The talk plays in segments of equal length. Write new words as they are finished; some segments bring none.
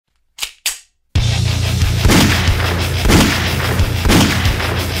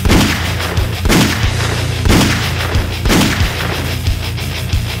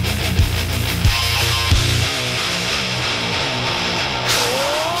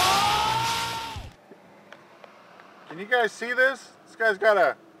you guys see this? This guy's got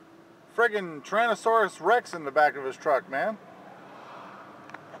a friggin' Tyrannosaurus Rex in the back of his truck, man.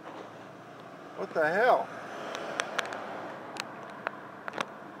 What the hell?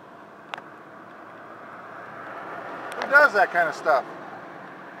 Who does that kind of stuff?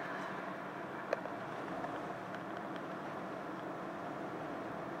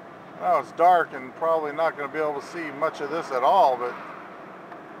 Well, it's dark and probably not going to be able to see much of this at all, but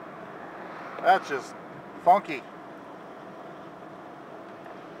that's just funky.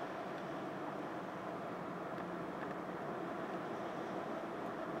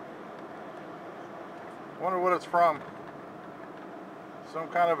 Wonder what it's from. Some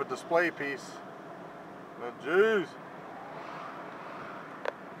kind of a display piece. But jeez.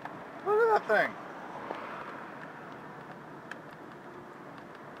 Look at that thing.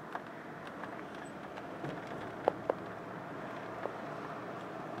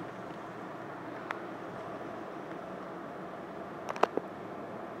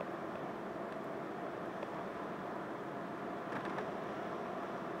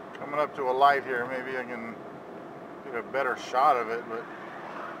 Coming up to a light here, maybe I can get a better shot of it, but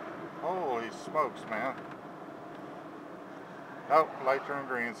holy smokes, man. Oh, light turned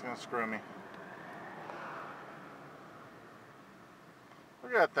green, it's gonna screw me.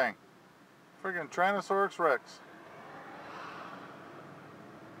 Look at that thing. Friggin' Tyrannosaurus Rex.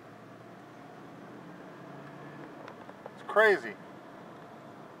 It's crazy.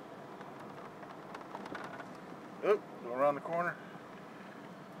 Oh, go around the corner.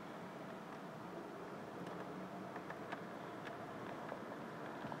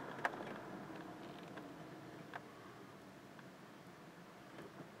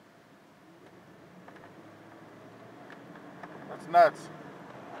 That's nuts.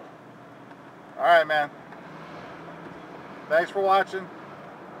 Alright, man. Thanks for watching.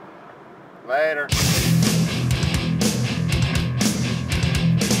 Later.